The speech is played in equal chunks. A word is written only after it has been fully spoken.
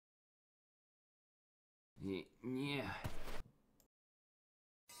Yeah.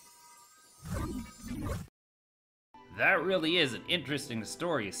 That really is an interesting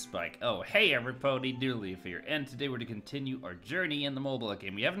story, Spike. Oh, hey everybody, Dooley here, and today we're to continue our journey in the mobile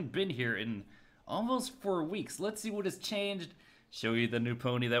game. We haven't been here in almost 4 weeks. Let's see what has changed, show you the new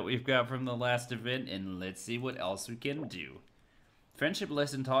pony that we've got from the last event, and let's see what else we can do. Friendship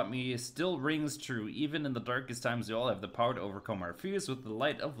lesson taught me still rings true. Even in the darkest times, we all have the power to overcome our fears with the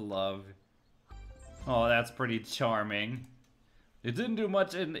light of love. Oh, that's pretty charming. It didn't do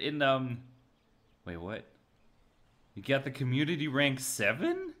much in wait, what? You got the community rank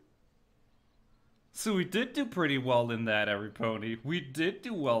 7? So we did do pretty well in that, everybody. We did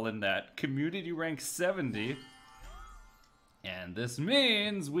do well in that. Community rank 70. And this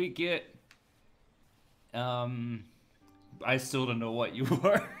means we get... I still don't know what you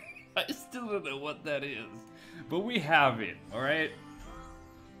are. I still don't know what that is. But we have it, alright?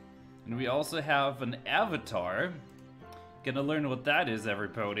 And we also have an avatar. Gonna learn what that is,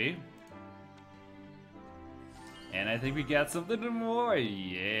 everybody. And I think we got something more.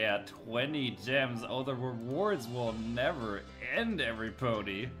 Yeah, 20 gems. Oh, the rewards will never end,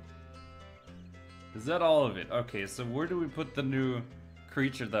 everybody. Is that all of it? Okay, so where do we put the new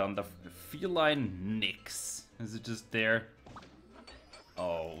creature then? The feline Nyx. Is it just there?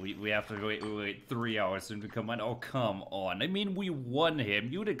 Oh, we have to wait 3 hours for him to come on. Oh, come on. I mean, we won him.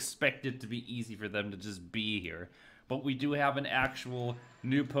 You'd expect it to be easy for them to just be here. But we do have an actual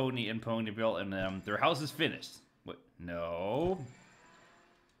new pony in Ponyville, and their house is finished. What? No.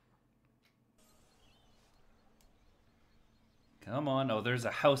 Come on. Oh, there's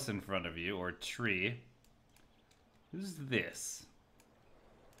a house in front of you, or a tree. Who's this?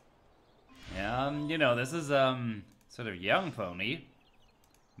 You know, this is, sort of young pony.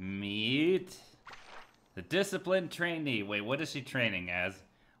 Meet the disciplined trainee. Wait, what is she training as?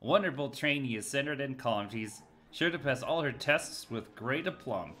 A wonderful trainee is centered and calm. She's sure to pass all her tests with great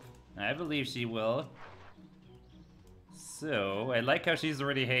aplomb. I believe she will. So, I like how she's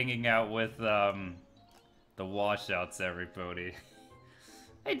already hanging out with, the washouts, everybody.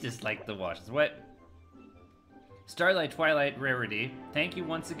 I just like the washouts. What? Starlight Twilight Rarity, thank you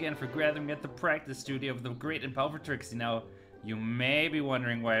once again for gathering at the practice studio of the great and powerful Trixie. Now, you may be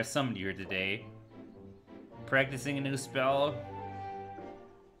wondering why I summoned you here today. Practicing a new spell.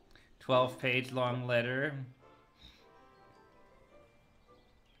 12-page long letter.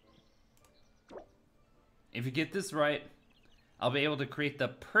 If you get this right, I'll be able to create the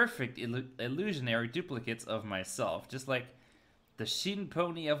perfect illusionary duplicates of myself, just like the Shin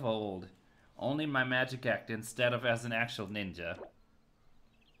Pony of old. Only my magic act instead of as an actual ninja.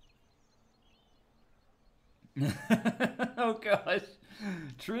 Oh gosh.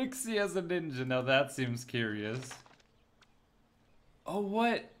 Trixie as a ninja, now that seems curious. Oh,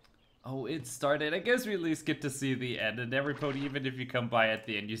 what? Oh, it started. I guess we at least get to see the end, and every pony, even if you come by at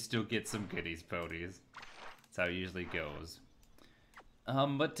the end, you still get some goodies, ponies. That's how it usually goes.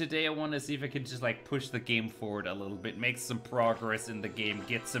 But today I want to see if I can just like push the game forward a little bit, make some progress in the game,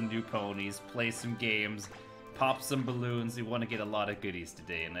 get some new ponies, play some games, pop some balloons. We want to get a lot of goodies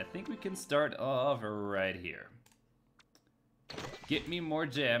today, and I think we can start off right here. Get me more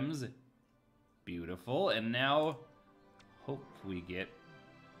gems. Beautiful, and now hope we get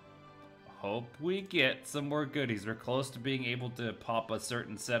some more goodies. We're close to being able to pop a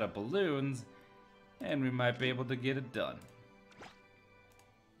certain set of balloons, and we might be able to get it done.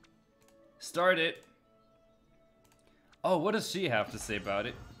 Start it. Oh, what does she have to say about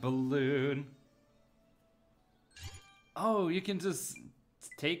it? Balloon. Oh, you can just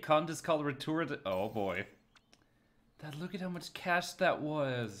take contest called Retour to... Oh boy. Look at how much cash that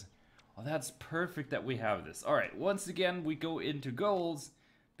was. Oh, that's perfect that we have this. Alright, once again, we go into goals.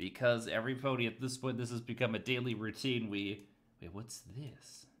 Because every pony at this point, this has become a daily routine. Wait, what's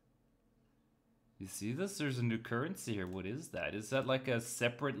this? You see this? There's a new currency here. What is that? Is that like a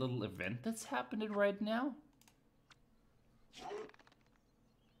separate little event that's happening right now?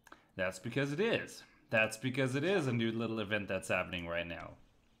 That's because it is. That's because it is a new little event that's happening right now.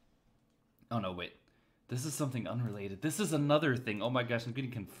 Oh no, wait. This is something unrelated. This is another thing. Oh my gosh, I'm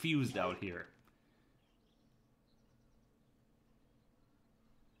getting confused out here.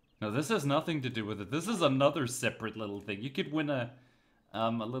 No, this has nothing to do with it. This is another separate little thing. You could win a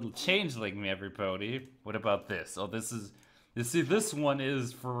little changeling, everybody. What about this? Oh, this is... You see, this one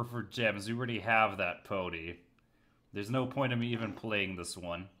is for gems. We already have that pony. There's no point in me even playing this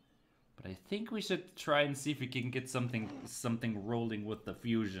one. But I think we should try and see if we can get something rolling with the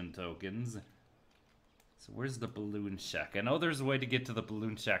fusion tokens. So where's the balloon shack? I know there's a way to get to the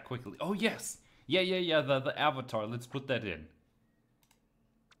balloon shack quickly. Oh, yes! Yeah, the avatar. Let's put that in.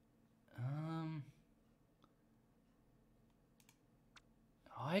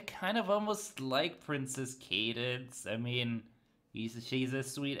 kind of almost like Princess Cadence. I mean, she's a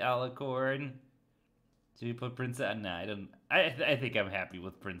sweet alicorn. Should we put Princess? No, I don't. I think I'm happy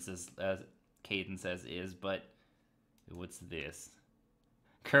with Princess Cadence as is, but what's this?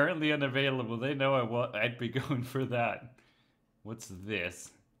 Currently unavailable. They know I'd be going for that. What's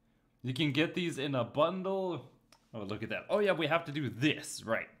this? You can get these in a bundle. Oh, look at that. Oh yeah, we have to do this,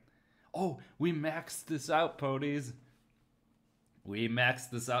 right? Oh, we maxed this out, ponies. We maxed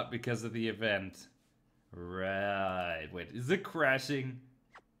this out because of the event. Right. Wait, is it crashing?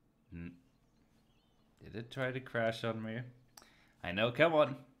 Did it try to crash on me? I know, come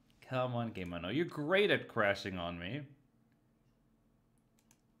on. Come on, game. I know you're great at crashing on me.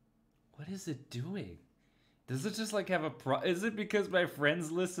 What is it doing? Does it just like have a is it because my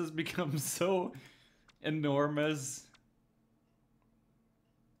friends list has become so enormous?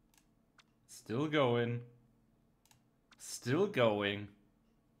 Still going. Still going.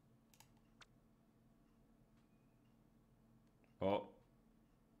 Oh.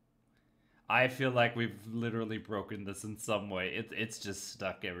 I feel like we've literally broken this in some way. It's just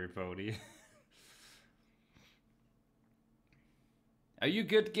stuck, everybody. Are you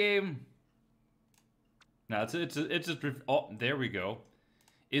good, game? No, it's just oh, there we go.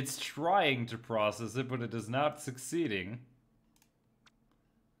 It's trying to process it, but it is not succeeding.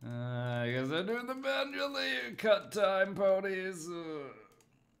 I guess I'm doing the manually cut time, ponies.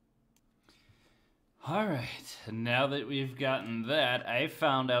 Alright, now that we've gotten that, I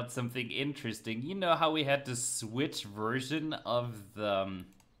found out something interesting. You know how we had to switch version of the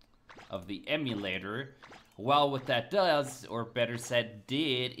emulator? Well, what that does, or better said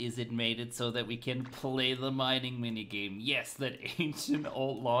did, is it made it so that we can play the mining minigame. Yes, that ancient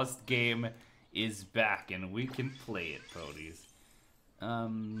old lost game is back and we can play it, ponies.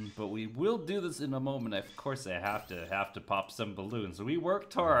 But we will do this in a moment. Of course, I have to pop some balloons. We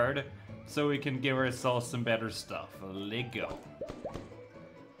worked hard so we can give ourselves some better stuff. Let go.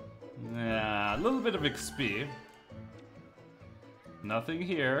 A little bit of XP. Nothing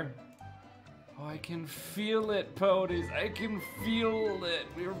here. Oh, I can feel it, ponies. I can feel it.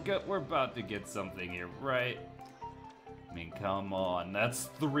 We're about to get something here, right? I mean, come on. That's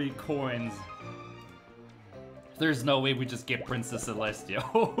 3 coins. There's no way we just get Princess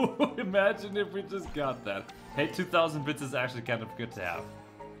Celestia. Imagine if we just got that. Hey, 2,000 bits is actually kind of good to have.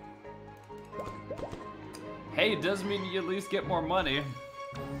 Hey, it does mean you at least get more money.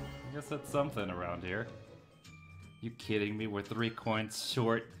 I guess that's something around here. You kidding me? We're 3 coins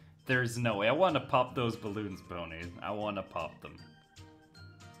short. There's no way. I want to pop those balloons, ponies. I want to pop them.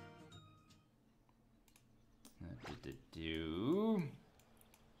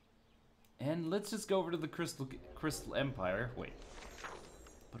 And let's just go over to the Crystal Empire. Wait.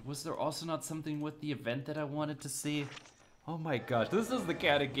 But was there also not something with the event that I wanted to see? Oh my gosh, this is the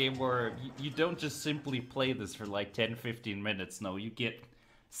kind of game where you don't just simply play this for like 10-15 minutes. No, you get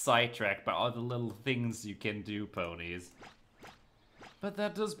sidetracked by all the little things you can do, ponies. But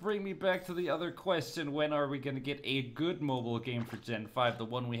that does bring me back to the other question. When are we going to get a good mobile game for Gen 5? The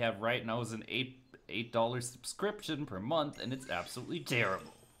one we have right now is an $8 subscription per month, and it's absolutely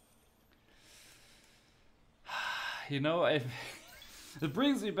terrible. You know, it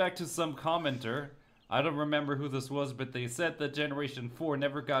brings me back to some commenter. I don't remember who this was, but they said that Generation 4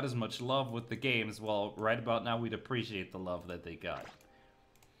 never got as much love with the games. Well, right about now, we'd appreciate the love that they got.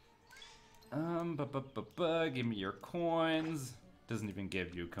 Give me your coins. Doesn't even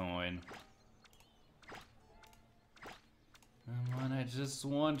give you a coin. Come on, I just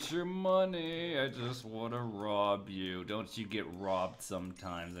want your money. I just want to rob you. Don't you get robbed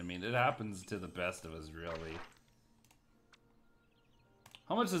sometimes? I mean, it happens to the best of us, really.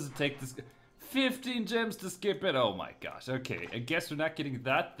 How much does it take to 15 gems to skip it? Oh my gosh. Okay, I guess we're not getting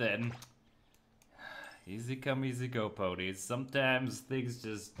that then. Easy come, easy go, ponies. Sometimes things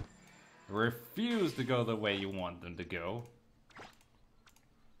just refuse to go the way you want them to go.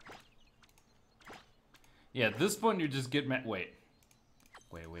 Yeah, at this point you just get Wait,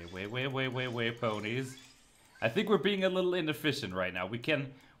 ponies. I think we're being a little inefficient right now. We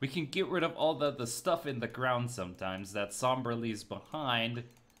can get rid of all the stuff in the ground sometimes that Sombra leaves behind.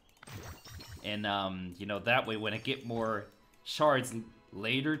 And, you know, that way when I get more shards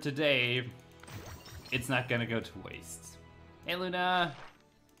later today, it's not gonna go to waste. Hey, Luna!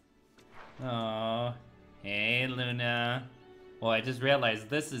 Oh, hey, Luna. Well, I just realized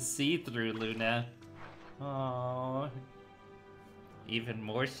this is see-through, Luna. Oh, even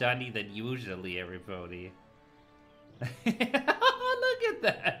more shiny than usually, everybody. Look at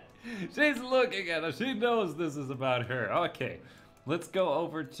that! She's looking at us. She knows this is about her. Okay, let's go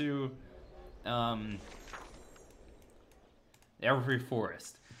over to Every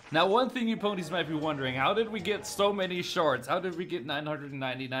Forest. Now, one thing you ponies might be wondering, how did we get so many shards? How did we get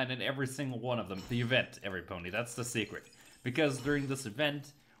 999 in every single one of them? The event, every pony, that's the secret. Because during this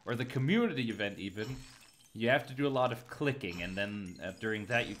event, or the community event even, you have to do a lot of clicking, and then during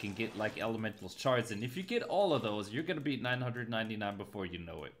that you can get like elemental shards, and if you get all of those, you're gonna beat 999 before you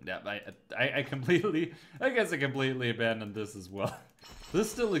know it. Yeah, I guess I completely abandoned this as well. This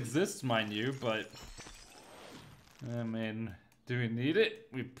still exists, mind you, but I mean, do we need it?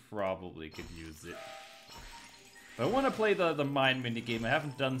 We probably could use it. But I want to play the mine minigame. I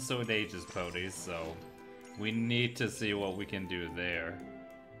haven't done so in ages, ponies, so we need to see what we can do there.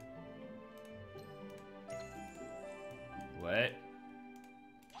 What?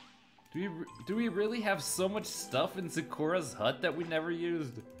 Do we really have so much stuff in Sakura's hut that we never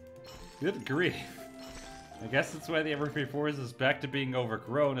used? Good grief. I guess that's why the MLP Forest is back to being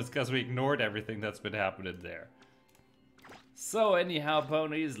overgrown, is because we ignored everything that's been happening there. So anyhow,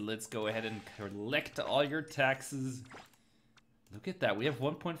 ponies, let's go ahead and collect all your taxes. Look at that, we have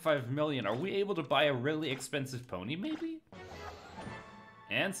 1.5 million. Are we able to buy a really expensive pony, maybe?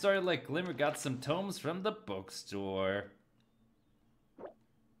 And Starlight Glimmer got some tomes from the bookstore.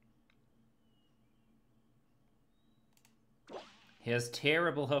 He has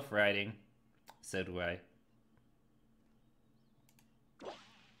terrible hoof riding. So do I.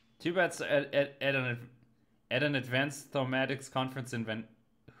 Too bad at an advanced thematics conference in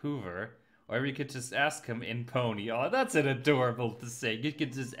Vancouver, or we could just ask him in pony. Oh, that's an adorable to say. You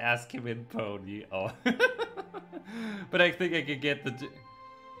could just ask him in pony. Oh, but I think I could get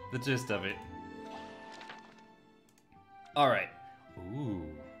the gist of it. All right. Ooh,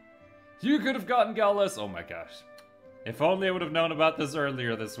 you could have gotten gallus. Oh my gosh. If only I would have known about this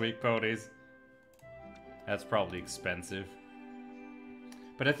earlier this week, ponies. That's probably expensive.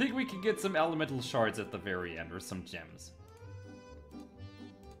 But I think we can get some elemental shards at the very end, or some gems.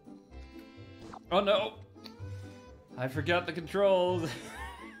 Oh no! I forgot the controls!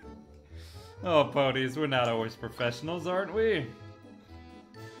 Oh, ponies, we're not always professionals, aren't we?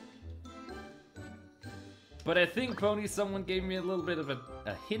 But I think, ponies, someone gave me a little bit of a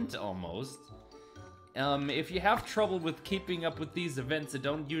hint, almost. If you have trouble with keeping up with these events and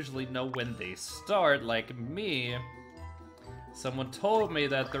don't usually know when they start, like me, someone told me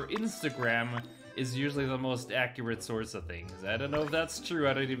that their Instagram is usually the most accurate source of things. I don't know if that's true,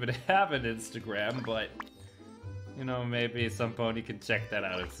 I don't even have an Instagram, but, you know, maybe some pony can check that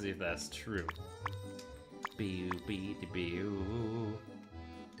out and see if that's true.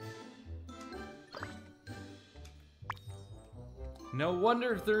 No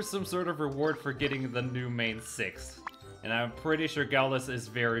wonder if there's some sort of reward for getting the new main 6. And I'm pretty sure Gallus is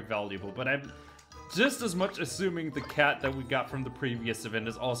very valuable, but I'm just as much assuming the cat that we got from the previous event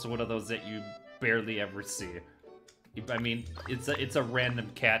is also one of those that you barely ever see. I mean, it's a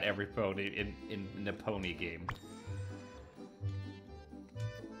random cat every pony in a pony game.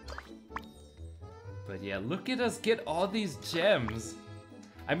 But yeah, look at us get all these gems.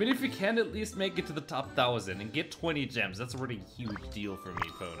 I mean, if we can at least make it to the top 1,000 and get 20 gems, that's a really huge deal for me,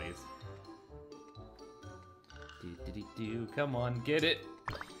 ponies. Come on, get it.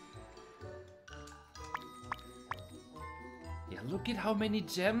 Yeah, look at how many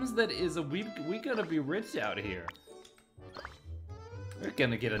gems that is. We gotta be rich out here. We're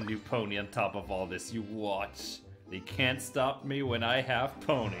gonna get a new pony on top of all this, you watch. They can't stop me when I have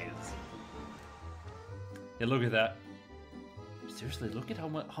ponies. Yeah, look at that. Seriously, look at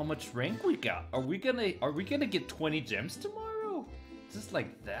how much rank we got. Are we gonna get 20 gems tomorrow? Just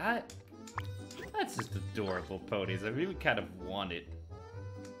like that? That's just adorable, ponies. I mean, we kind of want it.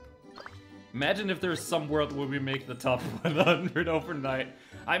 Imagine if there's some world where we make the top 100 overnight.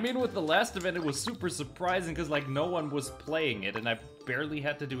 I mean, with the last event, it was super surprising because like no one was playing it, and I barely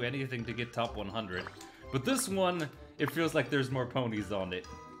had to do anything to get top 100. But this one, it feels like there's more ponies on it.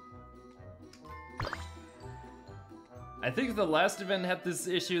 I think the last event had this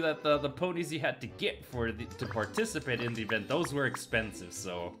issue that the ponies you had to get to participate in the event, those were expensive,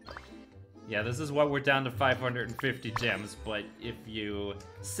 so... Yeah, this is why we're down to 550 gems, but if you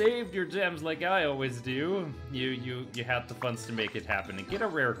saved your gems like I always do, you had the funds to make it happen and get a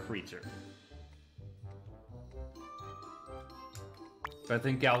rare creature. But I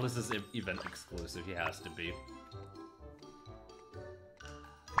think Gallus is event exclusive, he has to be.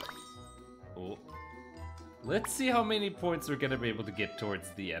 Oh. Let's see how many points we're gonna be able to get towards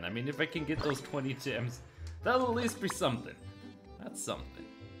the end. I mean, if I can get those 20 gems, that'll at least be something. That's something.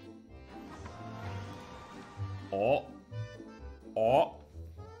 Oh. Oh.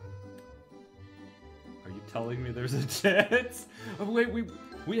 Are you telling me there's a chance? Oh wait,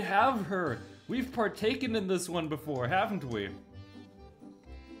 we have her. We've partaken in this one before, haven't we?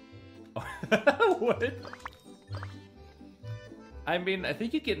 What? I mean, I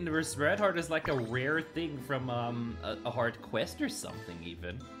think you get Nurse Redheart as like a rare thing from a hard quest or something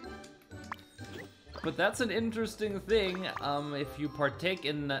even. But that's an interesting thing. If you partake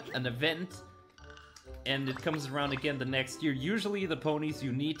in an event and it comes around again the next year, usually the ponies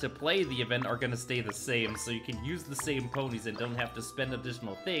you need to play the event are gonna stay the same, so you can use the same ponies and don't have to spend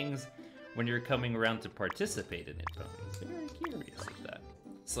additional things when you're coming around to participate in it, ponies. Very curious of that.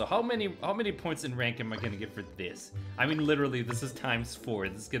 So how many points in rank am I gonna get for this? I mean, literally, this is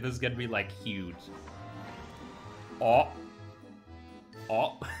 ×4. This is gonna be like huge. Oh.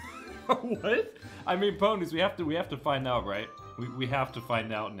 What? I mean, ponies, we have to find out, right? We have to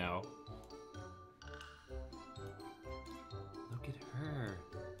find out now. Look at her.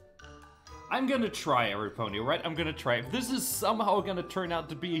 I'm gonna try, every pony, right? I'm gonna try. If this is somehow gonna turn out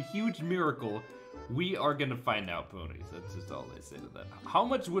to be a huge miracle, we are gonna find out, ponies. That's just all I say to that. How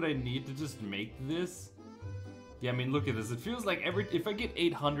much would I need to just make this? Yeah, I mean, look at this. It feels like if I get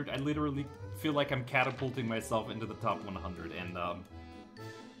 800, I literally feel like I'm catapulting myself into the top 100. And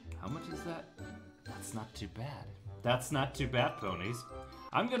how much is that? That's not too bad. That's not too bad, ponies.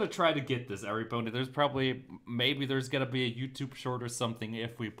 I'm gonna try to get this, every pony. Maybe there's gonna be a YouTube short or something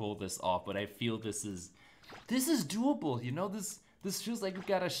if we pull this off. But I feel this is doable. You know, this feels like we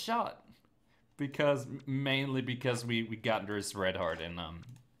got a shot. Mainly because we got Nurse Redheart, and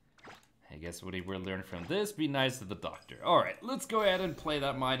I guess what we learned from this, be nice to the doctor. Alright, let's go ahead and play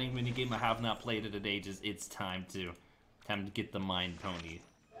that mining minigame. I have not played it in ages. It's time to get the mind pony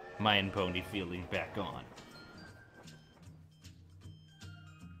feeling back on.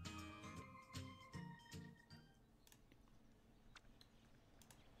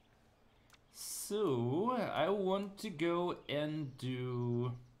 So I want to go and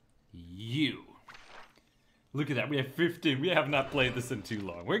do you. Look at that, we have 15. We have not played this in too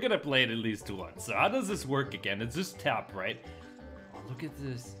long. We're gonna play it at least once. So how does this work again? It's just tap, right? Oh, look at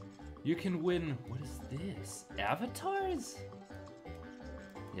this. You can win, what is this? Avatars?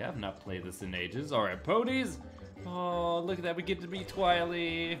 Yeah, I've not played this in ages. All right, ponies. Oh, look at that, we get to be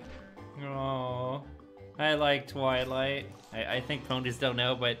Twily. Oh, I like Twilight. I think ponies don't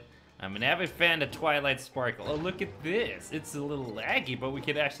know, but I'm an avid fan of Twilight Sparkle. Oh, look at this. It's a little laggy, but we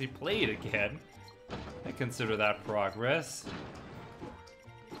can actually play it again. I consider that progress.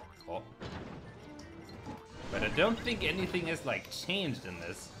 Oh. But I don't think anything has, like, changed in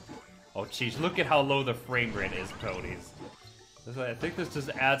this. Oh, jeez, look at how low the frame rate is, ponies. I think this just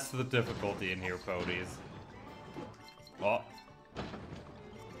adds to the difficulty in here, ponies. Oh.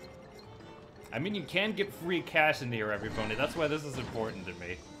 I mean, you can get free cash in here, every pony. That's why this is important to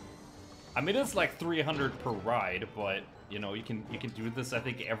me. I mean, it's like 300 per ride, but, you know, you can do this, I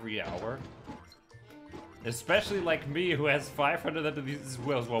think, every hour. Especially like me, who has 500 of these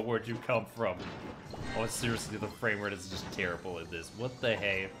wheels. Well, where'd you come from? Oh, seriously, the frame rate is just terrible in this. What the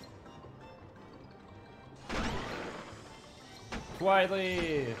hey?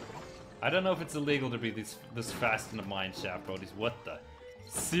 Twily! I don't know if it's illegal to be this fast in a mine shaft, ponies. What the?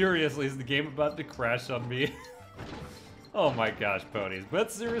 Seriously, is the game about to crash on me? Oh my gosh, ponies.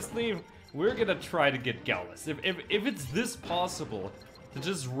 But seriously, we're gonna try to get Gallus. If it's this possible to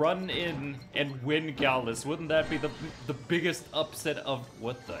just run in and win Gallus, wouldn't that be the biggest upset of...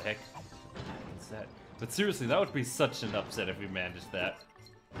 What the heck is that? But seriously, that would be such an upset if we managed that.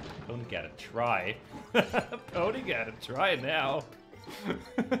 Pony gotta try. Pony gotta try now.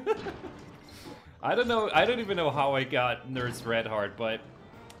 I don't know, I don't even know how I got Nurse Redheart, but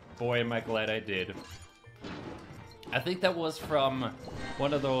boy am I glad I did. I think that was from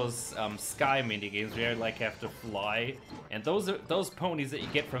one of those sky minigames where you like have to fly, and those ponies that you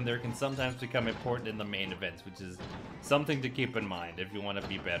get from there can sometimes become important in the main events, which is something to keep in mind if you want to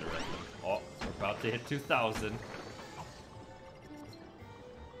be better at them. Oh, we're about to hit 2,000.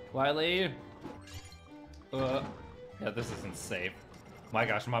 Twily. Yeah, this isn't safe. My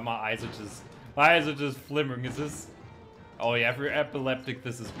gosh, my eyes are just flimmering. Is this? Oh yeah, if you're epileptic,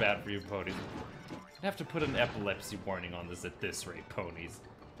 this is bad for you, ponies. I have to put an epilepsy warning on this at this rate, ponies.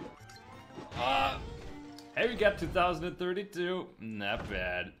 Hey, we got 2032. Not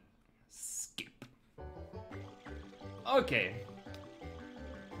bad. Skip. Okay.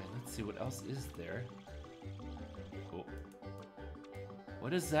 Wait, let's see what else is there. Oh.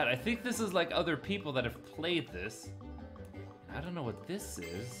 What is that? I think this is like other people that have played this. I don't know what this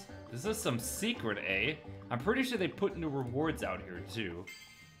is. This is some secret, eh? I'm pretty sure they put new rewards out here, too.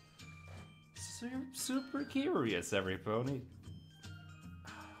 Super curious, every pony.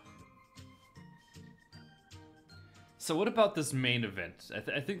 So what about this main event?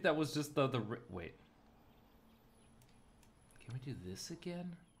 I think that was just the wait. Can we do this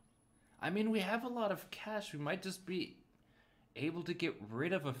again? I mean, we have a lot of cash. We might just be able to get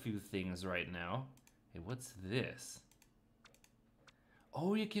rid of a few things right now. Hey, what's this?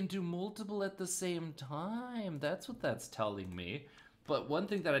 Oh, you can do multiple at the same time. That's what that's telling me. But one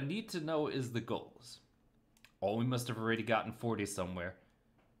thing that I need to know is the goals. Oh, we must have already gotten 40 somewhere.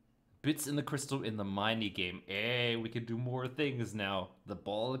 Bits in the crystal in the mini game. Hey, we can do more things now. The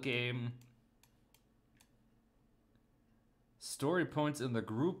ball game. Story points in the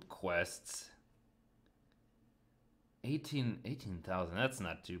group quests. 18,000. That's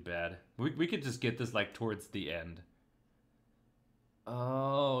not too bad. We could just get this like towards the end.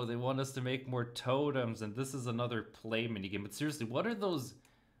 Oh, they want us to make more totems, and this is another play minigame. But seriously, what are those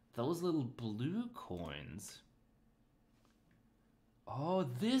little blue coins? Oh,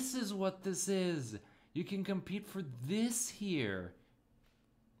 this is what this is. You can compete for this here.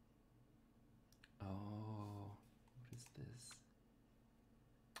 Oh, what is this?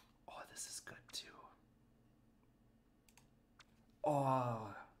 Oh, this is good too. Oh.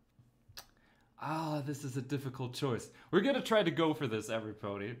 Ah, this is a difficult choice. We're gonna try to go for this,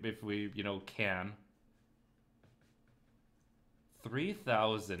 everybody, if we, you know, can.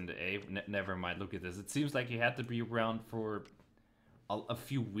 3,000, eh? Never mind, look at this. It seems like you had to be around for a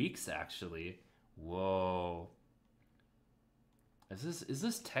few weeks, actually. Whoa. Is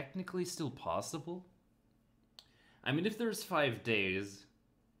this technically still possible? I mean, if there's 5 days,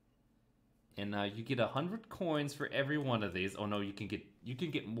 and you get 100 coins for every one of these. Oh no, you can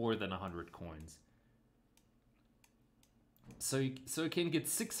get more than 100 coins. So you can get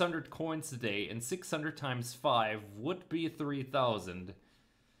 600 coins a day, and 600 times 5 would be 3,000.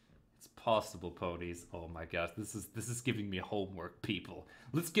 It's possible, ponies. Oh my gosh, this is giving me homework, people.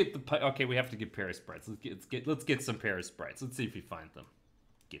 Let's get the okay. We have to get Paris sprites. Let's get some Paris sprites. Let's see if we find them.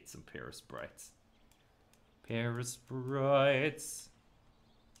 Get some Paris sprites. Paris sprites.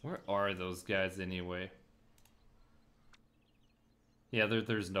 Where are those guys anyway? Yeah,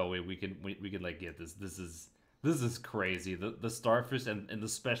 there's no way we can like get this. This is crazy. The starfish and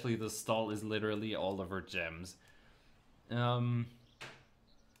especially the stall is literally all of her gems. There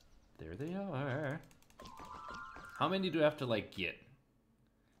they are. How many do I have to like get?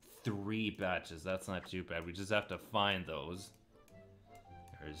 3 batches. That's not too bad. We just have to find those.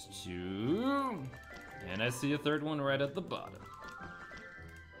 There's 2. And I see a 3rd one right at the bottom.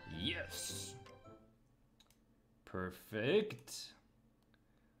 Yes. Perfect.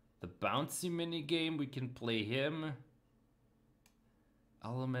 The bouncy minigame, we can play him.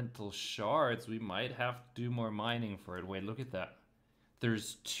 Elemental shards, we might have to do more mining for it. Wait, look at that.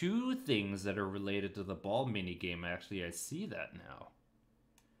 There's 2 things that are related to the ball minigame. Actually, I see that now.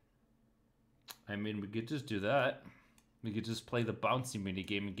 I mean, we could just do that. We could just play the bouncy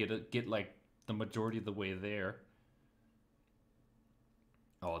minigame and get like the majority of the way there.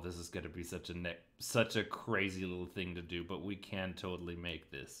 Oh, this is gonna be such a crazy little thing to do, but we can totally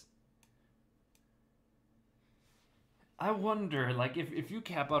make this. I wonder, like, if you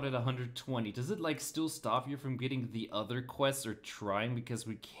cap out at 120, does it, like, still stop you from getting the other quests or trying? Because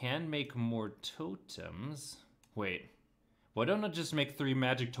we can make more totems. Wait, why don't I just make 3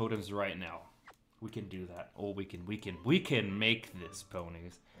 magic totems right now? We can do that. Oh, we can make this,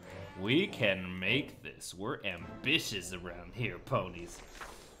 ponies. We can make this. We're ambitious around here, ponies.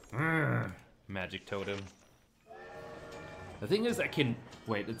 Magic totem. The thing is, I can...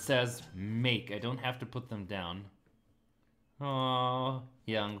 Wait, it says make. I don't have to put them down. Oh,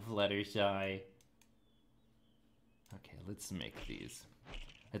 young Fluttershy. Okay, let's make these.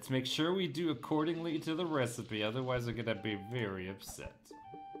 Let's make sure we do accordingly to the recipe, otherwise I'm gonna be very upset.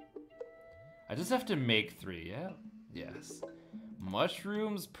 I just have to make 3, yeah? Yes.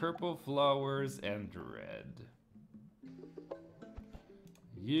 Mushrooms, purple flowers, and red.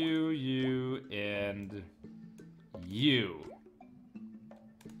 You, and you.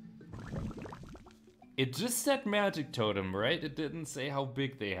 It just said magic totem, right? It didn't say how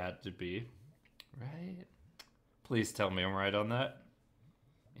big they had to be, right? Please tell me I'm right on that.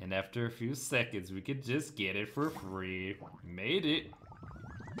 And after a few seconds, we could just get it for free. Made it.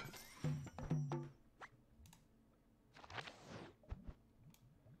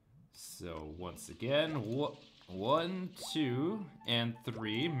 So once again, 1, 2, and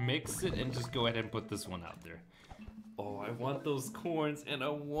 3. Mix it and just go ahead and put this one out there. Oh, I want those corns and I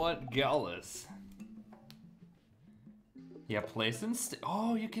want gallus. Yeah, place and stay.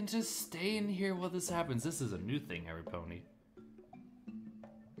 Oh, you can just stay in here while this happens. This is a new thing, Harry Pony.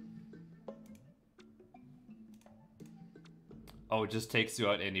 Oh, it just takes you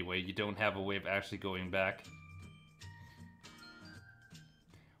out anyway. You don't have a way of actually going back.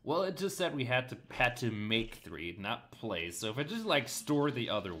 Well, it just said we had to make 3, not play. So if I just like store the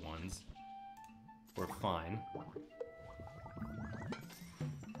other ones, We're fine.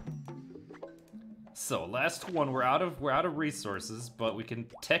 So, last one. We're out of resources, but we can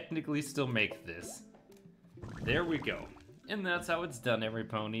technically still make this. There we go. And that's how it's done, every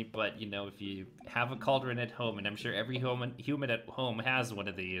pony. But, you know, if you have a cauldron at home, and I'm sure every human at home has one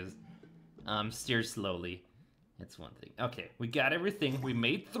of these, steer slowly. It's one thing. Okay, we got everything. We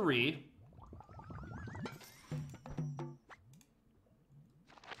made 3.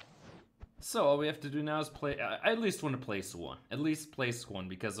 So all we have to do now is play. I at least want to place 1. At least place 1,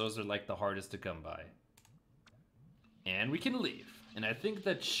 because those are like the hardest to come by. And we can leave. And I think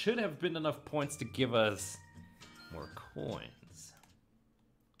that should have been enough points to give us more coins.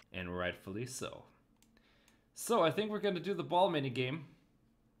 And rightfully so. So I think we're going to do the ball minigame.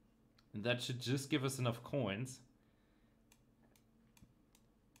 And that should just give us enough coins.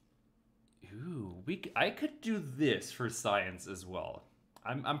 Ooh, I could do this for science as well.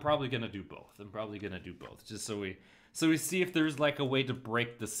 I'm probably gonna do both. Just so we see if there's like a way to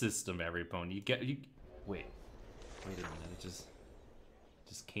break the system. Every pony, wait a minute. It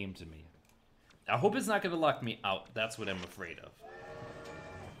just came to me. I hope it's not gonna lock me out. That's what I'm afraid of.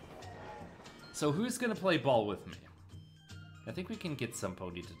 So who's gonna play ball with me? I think we can get some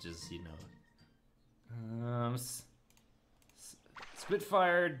pony to just, you know,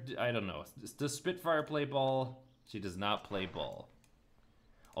 Spitfire. I don't know. Does Spitfire play ball? She does not play ball.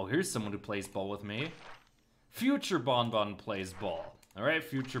 Oh, here's someone who plays ball with me. Future Bonbon plays ball. All right,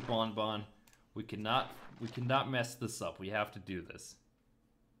 Future Bonbon. We cannot mess this up. We have to do this.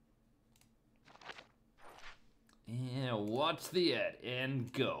 Yeah, watch the ad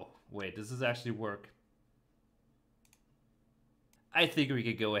and go. Wait, does this actually work? I think we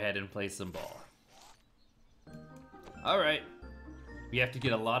could go ahead and play some ball. All right. We have to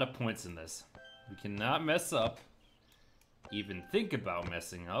get a lot of points in this. We cannot mess up. Even think about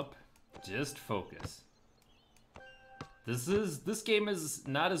messing up. Just focus. This game is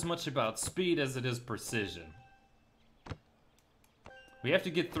not as much about speed as it is precision. We have to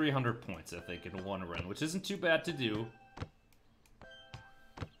get 300 points, I think, in one run, which isn't too bad to do.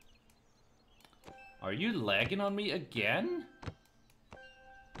 Are you lagging on me again?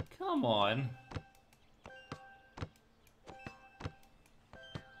 Come on.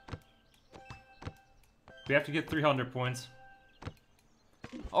 We have to get 300 points.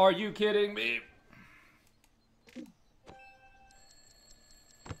 Are you kidding me?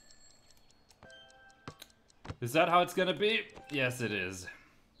 Is that how it's gonna be? Yes, it is.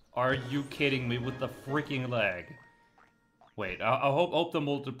 Are you kidding me with the freaking lag? Wait, I hope the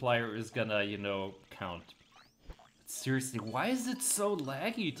multiplier is gonna, you know, count. Seriously, why is it so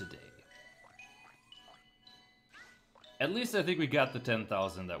laggy today? At least I think we got the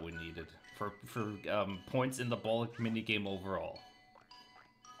 10,000 that we needed for points in the ball minigame overall.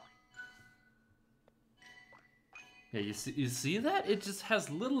 Yeah, you see that? It just has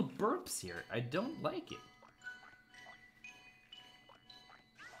little burps here. I don't like it.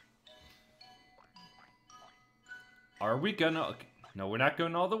 Are we gonna... No, we're not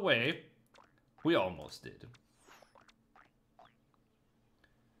going all the way. We almost did.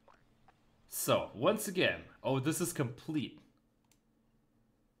 So, once again... Oh, this is complete.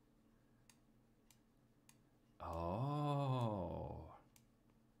 Oh.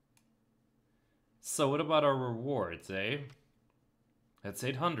 So what about our rewards, eh? That's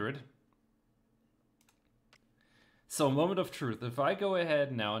 800. So, moment of truth. If I go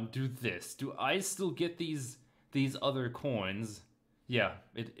ahead now and do this, do I still get these other coins? Yeah,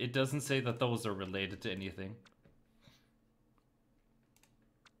 it doesn't say that those are related to anything.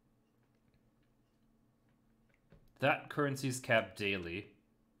 That currency is capped daily.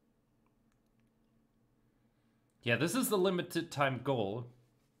 Yeah, this is the limited time goal.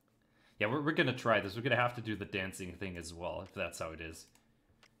 Yeah, we're gonna try this. We're gonna have to do the dancing thing as well, if that's how it is.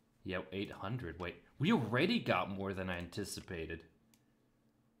 Yeah, 800. Wait, we already got more than I anticipated.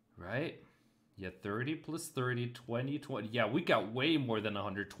 Right? Yeah, 30 plus 30, 20, 20. Yeah, we got way more than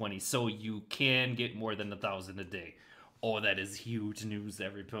 120, so you can get more than 1,000 a day. Oh, that is huge news,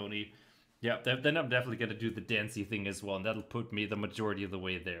 every pony. Yeah, then I'm definitely gonna do the dancey thing as well, and that'll put me the majority of the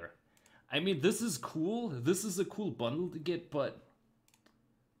way there. I mean, this is cool. This is a cool bundle to get, but...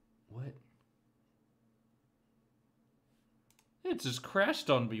 What? It just crashed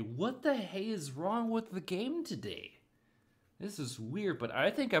on me. What the hey is wrong with the game today? This is weird, but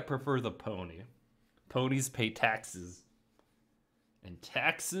I think I prefer the pony. Ponies pay taxes. And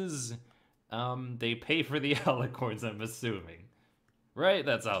taxes, they pay for the alicorns, I'm assuming. Right?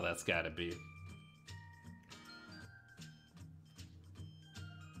 That's how that's gotta be.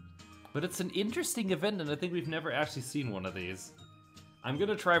 But it's an interesting event, and I think we've never actually seen one of these. I'm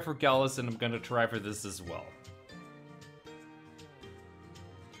gonna try for Gallus, and I'm gonna try for this as well.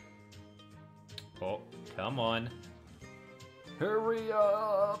 Oh, come on. Hurry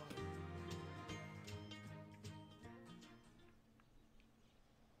up!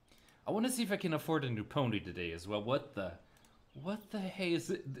 I want to see if I can afford a new pony today as well. What the hey is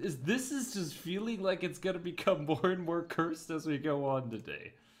it? This just feeling like it's gonna become more and more cursed as we go on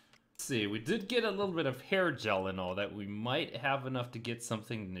today. Let's see, we did get a little bit of hair gel and all that. We might have enough to get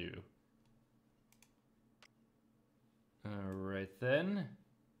something new. Alright then.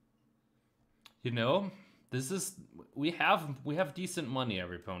 You know, we have decent money,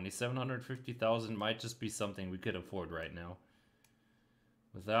 every pony. 750,000 might just be something we could afford right now.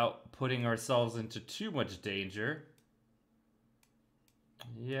 Without putting ourselves into too much danger.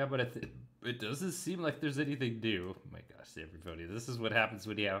 Yeah, but it doesn't seem like there's anything new. Oh my gosh, everybody, this is what happens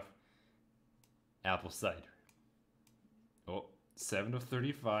when you have apple cider. Oh, 7 of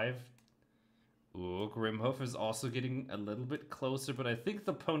 35. Ooh, Grimhoof is also getting a little bit closer, but I think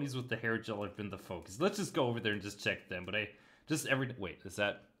the ponies with the hair gel have been the focus. Let's just go over there and just check them, but wait, is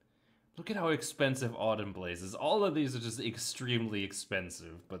that... Look at how expensive Autumn Blaze is. All of these are just extremely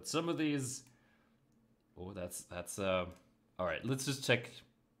expensive, but some of these... Oh, that's Alright, let's just check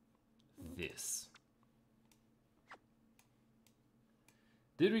this.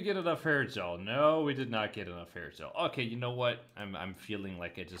 Did we get enough hair gel? No, we did not get enough hair gel. Okay, you know what? I'm feeling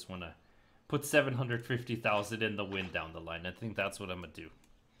like I just want to put 750,000 in the wind down the line. I think that's what I'm gonna do.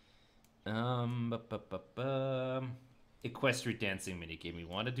 Equestrian dancing minigame. We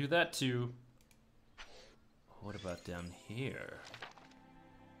want to do that too. What about down here?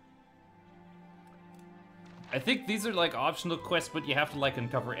 I think these are like optional quests, but you have to like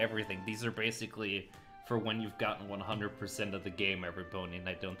uncover everything. These are basically for when you've gotten 100% of the game, every pony, and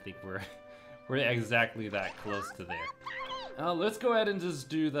I don't think we're exactly that close to there. Let's go ahead and just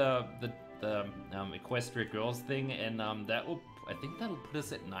do the Equestrian Girls thing, and I think that'll put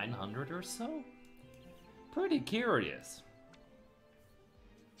us at 900 or so. Pretty curious.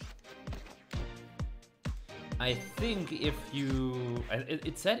 I think if you...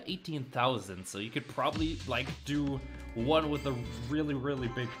 It said 18,000, so you could probably, like, do one with a really, really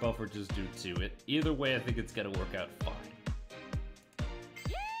big buff or just do two. Either way, I think it's gonna work out fine.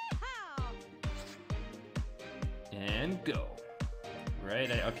 Yeehaw! And go. Right?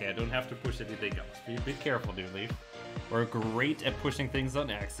 Okay, I don't have to push anything else. Be careful, New Leaf. We're great at pushing things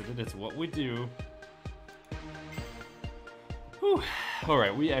on accident. It's what we do. Whew.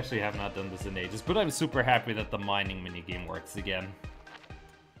 Alright, we actually have not done this in ages, but I'm super happy that the mining minigame works again.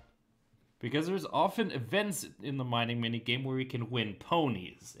 Because there's often events in the mining minigame where we can win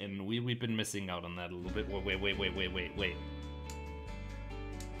ponies, and we've been missing out on that a little bit. Wait.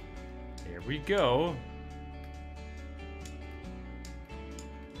 There we go.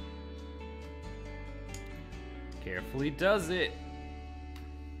 Carefully does it.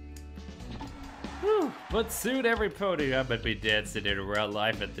 Whew. But soon every pony I'm gonna be dancing in real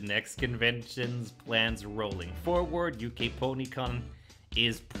life at the next conventions. Plans rolling forward. UK PonyCon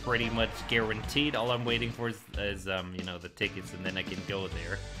is pretty much guaranteed. All I'm waiting for is you know, the tickets, and then I can go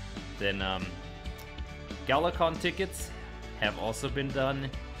there. Then GalaCon tickets have also been done,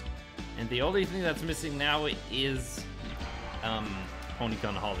 and the only thing that's missing now is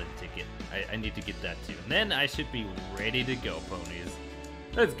PonyCon Holland ticket. I need to get that too, and then I should be ready to go, ponies.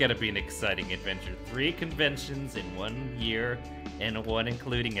 That's gonna be an exciting adventure. 3 conventions in 1 year, and one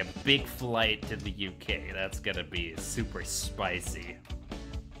including a big flight to the UK. That's gonna be super spicy.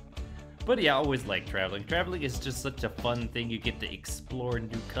 But yeah, I always like traveling. Traveling is just such a fun thing. You get to explore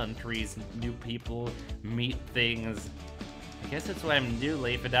new countries, new people, meet things. I guess that's why I'm New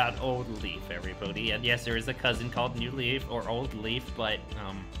Leaf and not Old Leaf, everybody. And yes, there is a cousin called New Leaf or Old Leaf, but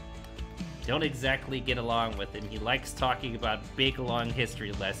don't exactly get along with him. He likes talking about big, long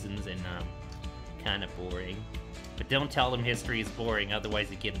history lessons, and kind of boring. But don't tell him history is boring, otherwise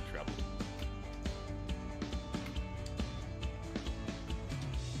you get in trouble.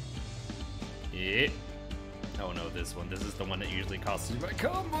 Yeah. Oh no, this one. This is the one that usually costs you my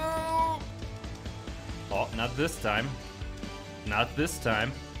combo! Oh, not this time. Not this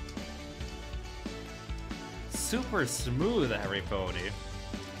time. Super smooth, Harry Pony.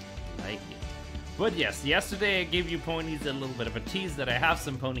 Like it. But yes, yesterday I gave you ponies a little bit of a tease that I have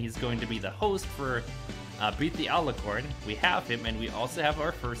some ponies going to be the host for Beat the Alicorn. We have him, and we also have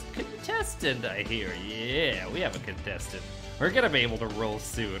our first contestant, I hear. Yeah, we have a contestant. We're gonna be able to roll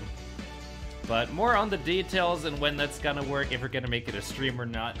soon. But more on the details and when that's gonna work, if we're gonna make it a stream or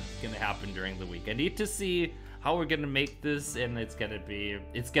not, it's gonna happen during the week. I need to see how we're gonna make this, and it's gonna be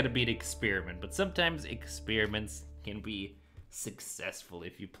an experiment. But sometimes experiments can be successful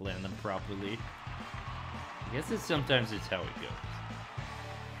if you plan them properly. I guess sometimes it's how it goes.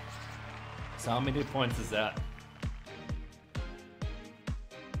 So how many points is that?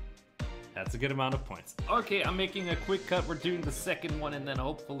 That's a good amount of points. Okay, I'm making a quick cut. We're doing the second one and then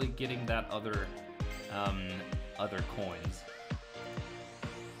hopefully getting that other coins.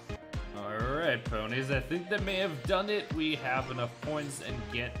 Alright, ponies, I think that may have done it. We have enough points and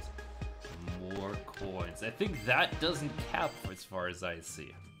get more coins. I think that doesn't cap as far as I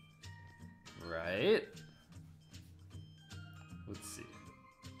see. Right? Let's see.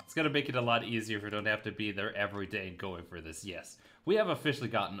 It's gonna make it a lot easier if we don't have to be there every day and going for this. Yes, we have officially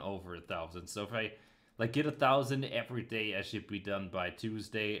gotten over 1,000. So if I get 1,000 every day, I should be done by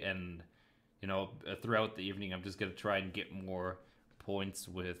Tuesday. And you know, throughout the evening, I'm just gonna try and get more points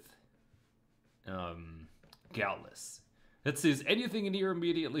with gallus. Let's see. Does anything in here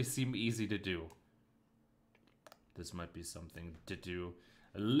immediately seem easy to do? This might be something to do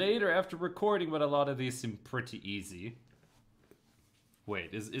later after recording, but a lot of these seem pretty easy.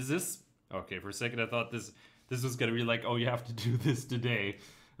 Wait, is this... Okay, for a second I thought this was gonna be like, oh, you have to do this today.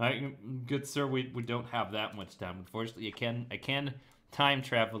 Good sir, we don't have that much time. Unfortunately, I can time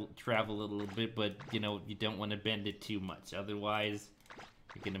travel a little bit, but, you know, you don't want to bend it too much. Otherwise,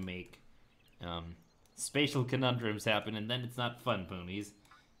 you're gonna make spatial conundrums happen, and then it's not fun, ponies.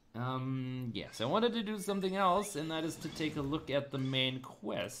 Yes, I wanted to do something else, and that is to take a look at the main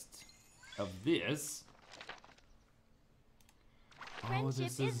quest of this. Oh,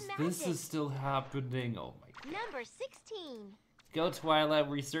 this is still happening. Oh my god. Number 16. Go Twilight,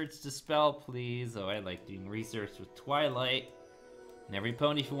 research to spell, please. Oh, I like doing research with Twilight. And every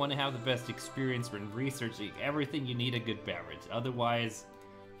pony, if you want to have the best experience when researching everything, you need a good beverage. Otherwise,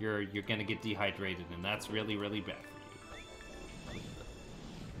 you're gonna get dehydrated, and that's really, really bad for you.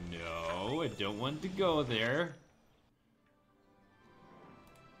 No, I don't want to go there.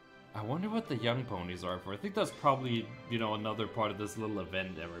 I wonder what the young ponies are for. I think that's probably, you know, another part of this little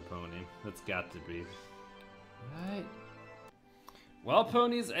event, every pony. That's got to be. Right. Well,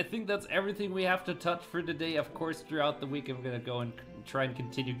 ponies, I think that's everything we have to touch for today. Of course, throughout the week, I'm going to go and try and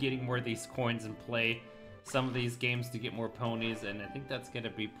continue getting more of these coins and play some of these games to get more ponies, and I think that's going to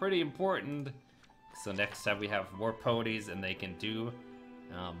be pretty important. So next time we have more ponies and they can do,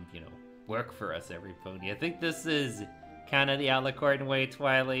 you know, work for us, every pony. I think this is kind of the Alicorn way,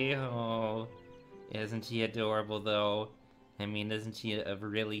 Twily. Oh, isn't she adorable, though? I mean, isn't she a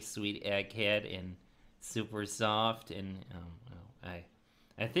really sweet egghead and super soft? And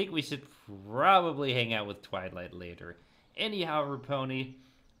I think we should probably hang out with Twilight later. Anyhow, Raponi,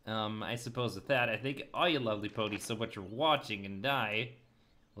 I suppose with that, I thank all you lovely ponies so much for watching, and I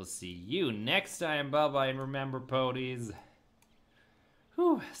will see you next time. Bye-bye, and remember, ponies,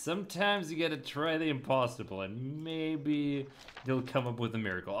 whew, sometimes you gotta try the impossible, and maybe you'll come up with a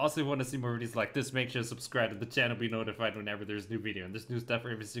miracle. Also, if you want to see more videos like this, make sure to subscribe to the channel, be notified whenever there's a new video, and there's new stuff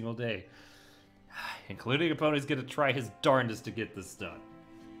every single day. Including a pony's gonna try his darndest to get this done.